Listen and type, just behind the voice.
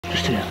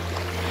it.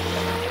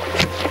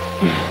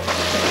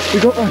 We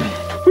got one.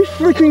 We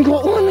freaking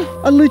got one.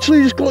 I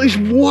literally just got this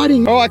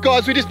whiting. All right,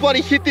 guys, we just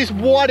bloody hit this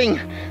whiting.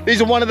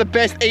 These are one of the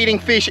best eating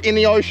fish in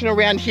the ocean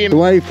around here. The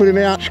way you put him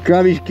out, just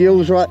grab his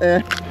gills right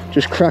there.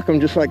 Just crack them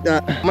just like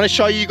that. I'm gonna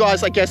show you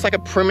guys, I guess, like a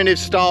primitive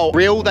style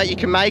reel that you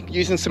can make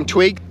using some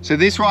twig. So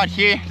this right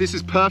here, this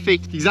is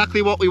perfect.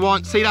 Exactly what we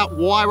want. See that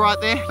Y right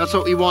there? That's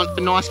what we want,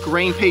 a nice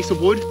green piece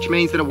of wood, which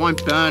means that it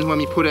won't burn when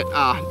we put it,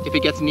 if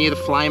it gets near the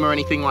flame or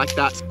anything like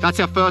that. That's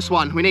our first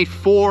one. We need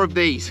 4 of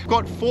these. We've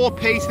got 4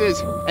 pieces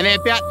and they're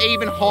about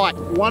even height,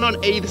 one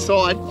on either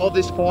side of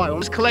this file.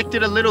 Just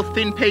collected a little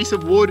thin piece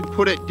of wood,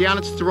 put it down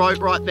its throat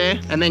right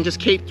there, and then just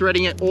keep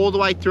threading it all the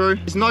way through.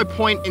 There's no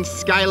point in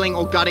scaling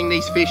or gutting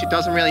these fish. It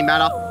doesn't really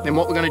matter. Then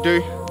what we're gonna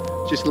do,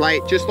 just lay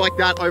it just like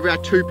that over our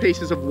 2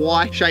 pieces of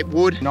Y-shaped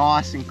wood.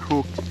 Nice and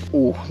cooked.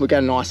 Oh, look how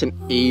nice and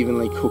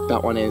evenly cooked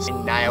that one is. We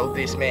nailed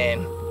this,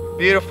 man.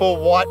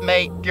 Beautiful white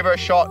meat. Give her a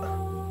shot.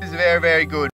 This is very, very good.